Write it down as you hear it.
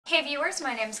Hey viewers,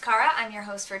 my name's Kara. I'm your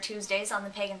host for Tuesdays on the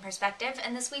Pagan Perspective,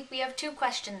 and this week we have two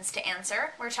questions to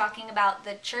answer. We're talking about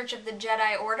the Church of the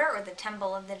Jedi Order, or the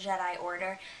Temple of the Jedi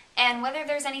Order, and whether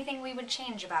there's anything we would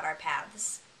change about our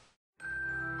paths.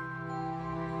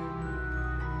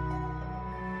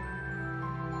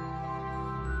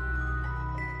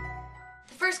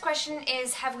 The first question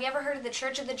is, have we ever heard of the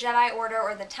Church of the Jedi Order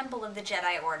or the Temple of the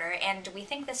Jedi Order, and do we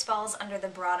think this falls under the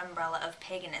broad umbrella of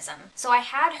paganism? So I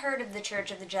had heard of the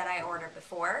Church of the Jedi Order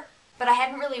before, but I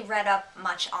hadn't really read up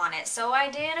much on it, so I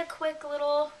did a quick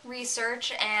little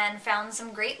research and found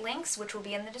some great links, which will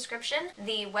be in the description.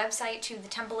 The website to the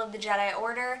Temple of the Jedi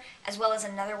Order, as well as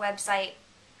another website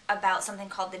about something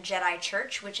called the Jedi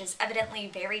Church, which is evidently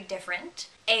very different.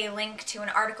 A link to an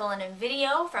article and a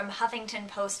video from Huffington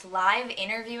Post Live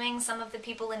interviewing some of the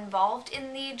people involved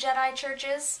in the Jedi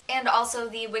churches, and also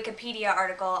the Wikipedia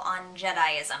article on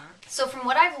Jediism. So from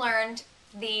what I've learned,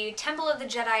 the Temple of the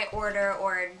Jedi Order,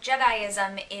 or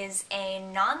Jediism, is a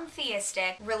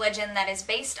non-theistic religion that is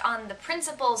based on the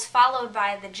principles followed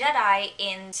by the Jedi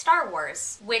in Star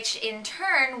Wars, which in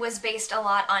turn was based a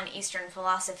lot on Eastern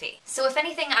philosophy. So if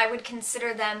anything, I would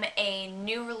consider them a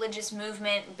new religious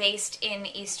movement based in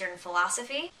Eastern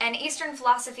philosophy. And Eastern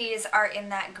philosophies are in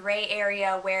that gray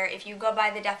area where, if you go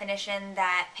by the definition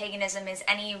that paganism is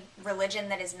any religion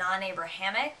that is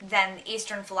non-Abrahamic, then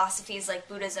Eastern philosophies like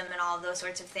Buddhism and all of those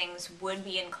sorts of things would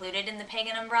be included in the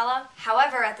pagan umbrella.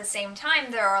 However, at the same time,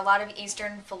 there are a lot of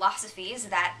Eastern philosophies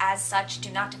that, as such,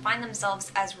 do not define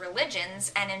themselves as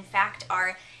religions, and in fact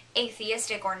are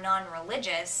atheistic or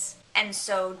non-religious, and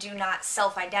so do not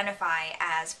self-identify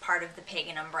as part of the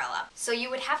pagan umbrella. So you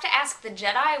would have to ask the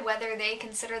Jedi whether they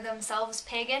consider themselves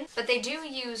pagan, but they do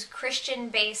use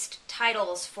Christian-based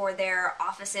titles for their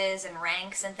offices and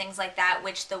ranks and things like that,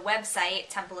 which the website,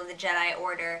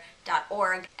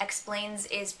 templeofthejediorder.org, explains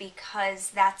is because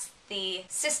that's the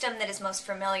system that is most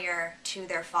familiar to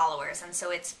their followers, and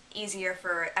so it's easier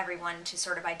for everyone to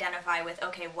sort of identify with,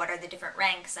 okay, what are the different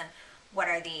ranks and what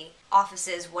are the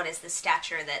offices, what is the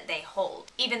stature that they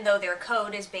hold. Even though their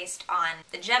code is based on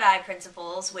the Jedi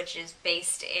principles, which is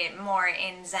based more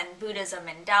in Zen Buddhism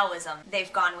and Taoism,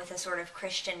 they've gone with a sort of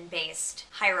Christian-based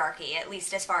hierarchy, at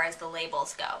least as far as the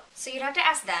labels go. So you'd have to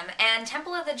ask them, and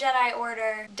Temple of the Jedi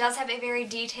Order does have a very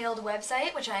detailed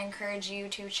website, which I encourage you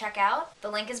to check out.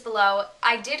 The link is below.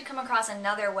 I did come across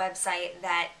another website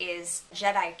that is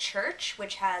Jedi Church,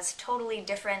 which has totally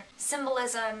different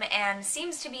symbolism and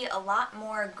seems to be a lot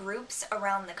more groups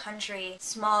around the country,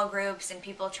 small groups and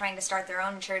people trying to start their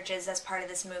own churches as part of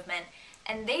this movement,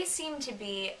 and they seem to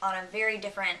be on a very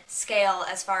different scale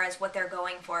as far as what they're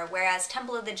going for, whereas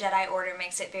Temple of the Jedi Order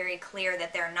makes it very clear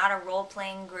that they're not a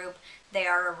role-playing group, they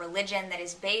are a religion that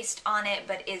is based on it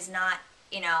but is not,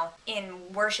 you know,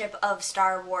 in worship of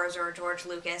Star Wars or George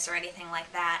Lucas or anything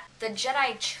like that. The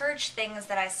Jedi Church things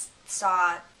that I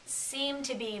saw seem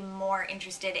to be more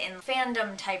interested in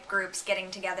fandom-type groups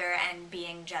getting together and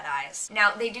being Jedis.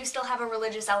 Now, they do still have a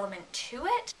religious element to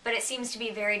it, but it seems to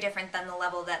be very different than the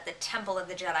level that the Temple of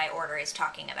the Jedi Order is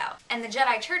talking about. And the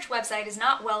Jedi Church website is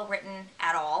not well written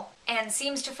at all, and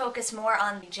seems to focus more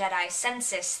on the Jedi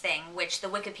census thing, which the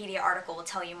Wikipedia article will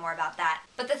tell you more about that.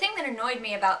 But the thing that annoyed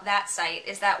me about that site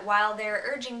is that while they're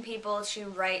urging people to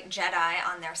write Jedi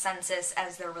on their census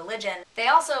as their religion, they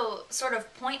also sort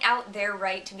of point out their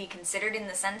right to be considered in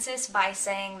the census by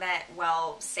saying that,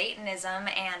 well, Satanism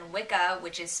and Wicca,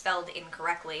 which is spelled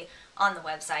incorrectly on the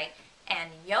website, and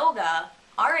yoga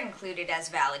are included as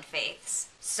valid faiths.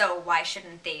 So why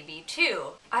shouldn't they be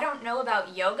too? I don't know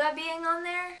about yoga being on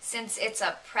there, since it's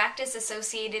a practice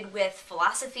associated with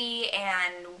philosophy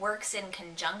and works in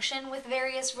conjunction with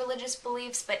various religious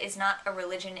beliefs, but is not a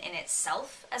religion in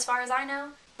itself, as far as I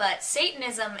know. But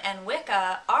Satanism and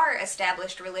Wicca are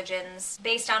established religions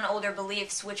based on older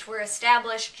beliefs which were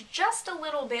established just a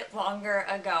little bit longer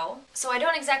ago. So I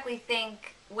don't exactly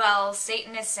think, well,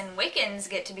 Satanists and Wiccans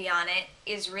get to be on it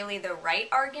is really the right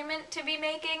argument to be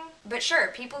making. But sure,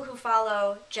 people who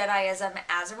follow Jediism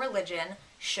as a religion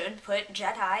should put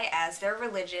Jedi as their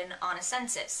religion on a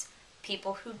census.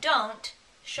 People who don't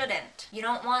shouldn't. You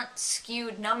don't want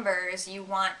skewed numbers, you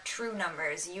want true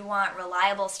numbers, you want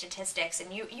reliable statistics,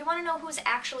 and you want to know who's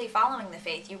actually following the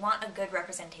faith. You want a good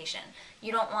representation.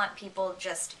 You don't want people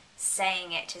just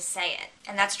saying it to say it.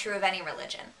 And that's true of any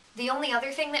religion. The only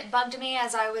other thing that bugged me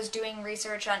as I was doing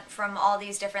research from all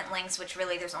these different links, which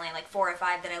really there's only like 4 or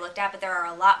 5 that I looked at, but there are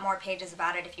a lot more pages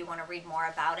about it if you want to read more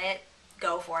about it.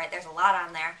 Go for it, there's a lot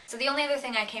on there. So the only other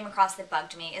thing I came across that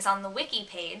bugged me is on the wiki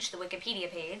page, the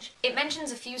Wikipedia page. It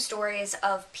mentions a few stories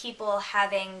of people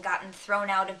having gotten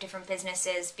thrown out of different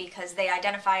businesses because they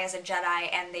identify as a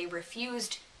Jedi and they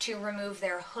refused to remove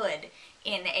their hood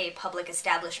in a public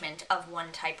establishment of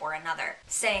one type or another,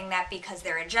 saying that because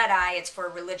they're a Jedi, it's for a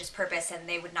religious purpose and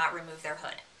they would not remove their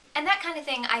hood. And that kind of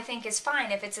thing I think is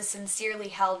fine if it's a sincerely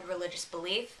held religious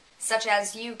belief, such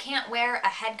as you can't wear a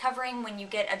head covering when you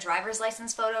get a driver's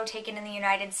license photo taken in the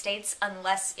United States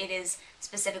unless it is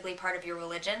specifically part of your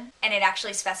religion. And it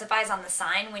actually specifies on the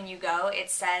sign when you go, it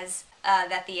says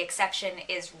that the exception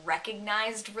is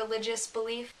recognized religious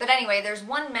belief. But anyway, there's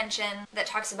one mention that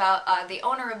talks about the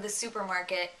owner of the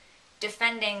supermarket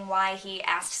defending why he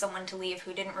asked someone to leave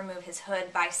who didn't remove his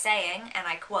hood by saying, and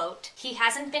I quote, "He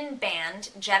hasn't been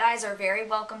banned. Jedis are very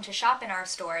welcome to shop in our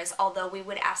stores, although we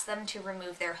would ask them to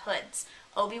remove their hoods.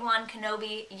 Obi-Wan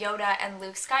Kenobi, Yoda, and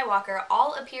Luke Skywalker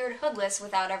all appeared hoodless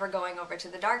without ever going over to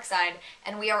the dark side,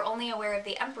 and we are only aware of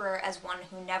the Emperor as one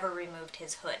who never removed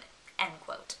his hood." End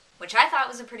quote. Which I thought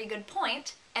was a pretty good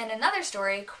point. And another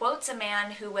story quotes a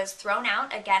man who was thrown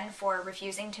out again for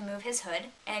refusing to move his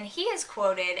hood, and he is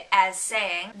quoted as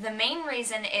saying, "The main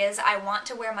reason is I want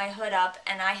to wear my hood up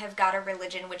and I have got a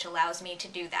religion which allows me to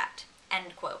do that."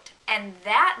 End quote. And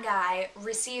that guy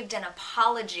received an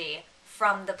apology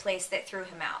from the place that threw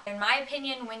him out. In my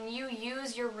opinion, when you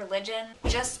use your religion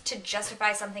just to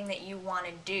justify something that you want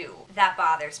to do, that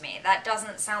bothers me. That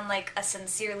doesn't sound like a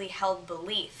sincerely held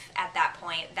belief at that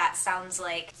point. That sounds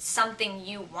like something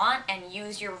you want and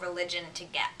use your religion to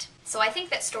get. So I think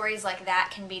that stories like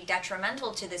that can be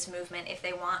detrimental to this movement if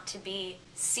they want to be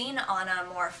seen on a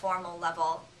more formal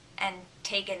level and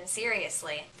taken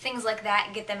seriously. Things like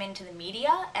that get them into the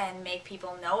media and make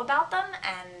people know about them,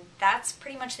 and that's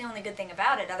pretty much the only good thing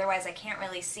about it. Otherwise, I can't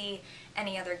really see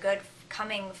any other good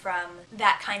coming from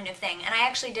that kind of thing. And I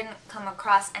actually didn't come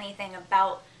across anything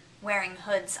about wearing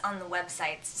hoods on the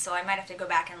websites, so I might have to go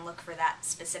back and look for that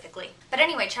specifically. But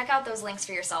anyway, check out those links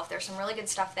for yourself. There's some really good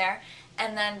stuff there.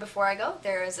 And then before I go,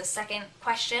 there is a second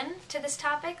question to this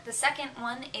topic. The second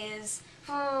one is,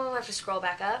 I have to scroll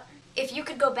back up. If you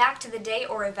could go back to the day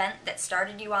or event that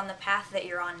started you on the path that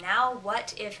you're on now,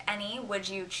 what, if any, would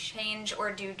you change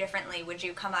or do differently? Would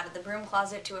you come out of the broom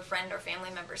closet to a friend or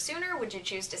family member sooner? Would you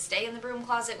choose to stay in the broom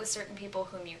closet with certain people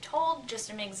whom you told? Just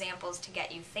some examples to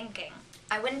get you thinking.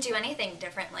 I wouldn't do anything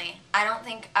differently. I don't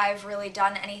think I've really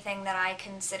done anything that I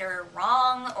consider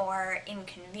wrong or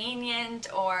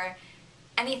inconvenient or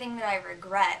anything that I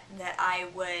regret that I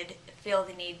would feel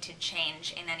the need to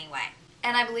change in any way.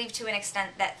 And I believe to an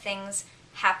extent that things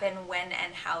happen when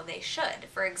and how they should.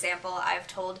 For example, I've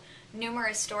told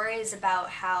numerous stories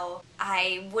about how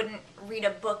I wouldn't read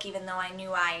a book even though I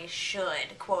knew I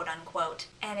should, quote unquote.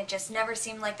 And it just never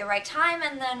seemed like the right time,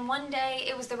 and then one day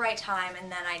it was the right time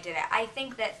and then I did it. I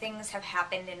think that things have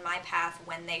happened in my path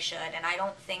when they should, and I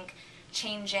don't think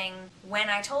changing when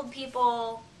I told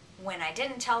people, when I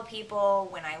didn't tell people,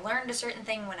 when I learned a certain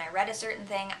thing, when I read a certain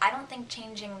thing, I don't think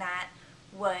changing that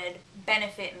would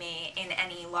benefit me in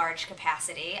any large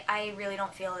capacity. I really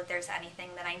don't feel that there's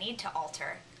anything that I need to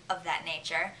alter of that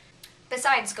nature.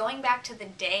 Besides, going back to the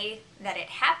day that it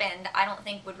happened, I don't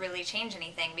think would really change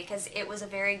anything because it was a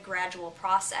very gradual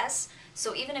process.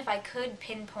 So even if I could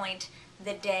pinpoint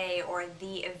the day or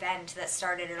the event that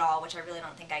started it all, which I really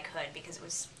don't think I could because it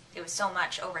was so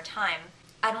much over time,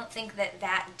 I don't think that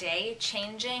that day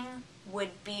changing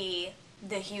would be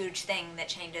the huge thing that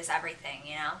changes everything,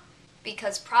 you know?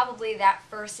 Because probably that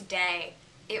first day,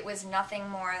 it was nothing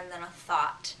more than a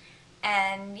thought.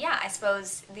 And yeah, I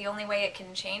suppose the only way it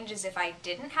can change is if I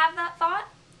didn't have that thought,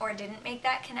 or didn't make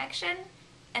that connection,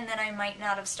 and then I might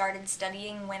not have started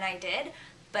studying when I did.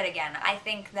 But again, I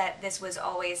think that this was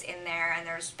always in there, and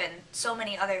there's been so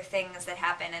many other things that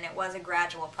happened, and it was a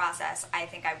gradual process. I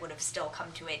think I would have still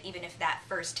come to it, even if that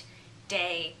first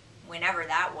day, whenever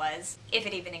that was, if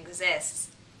it even exists,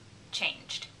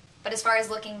 changed. But as far as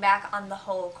looking back on the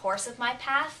whole course of my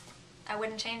path, I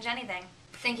wouldn't change anything.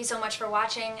 Thank you so much for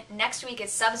watching. Next week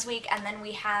is Subs Week, and then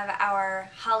we have our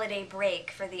holiday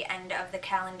break for the end of the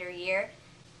calendar year,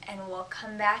 and we'll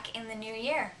come back in the new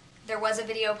year. There was a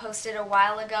video posted a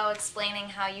while ago explaining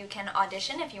how you can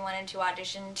audition if you wanted to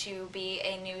audition to be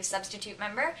a new substitute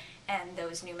member, and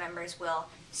those new members will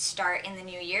start in the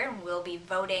new year, and we'll be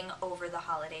voting over the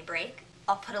holiday break.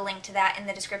 I'll put a link to that in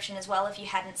the description as well if you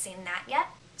hadn't seen that yet.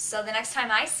 So the next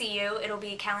time I see you, it'll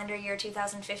be calendar year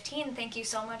 2015. Thank you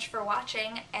so much for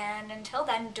watching, and until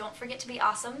then, don't forget to be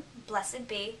awesome, blessed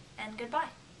be, and goodbye.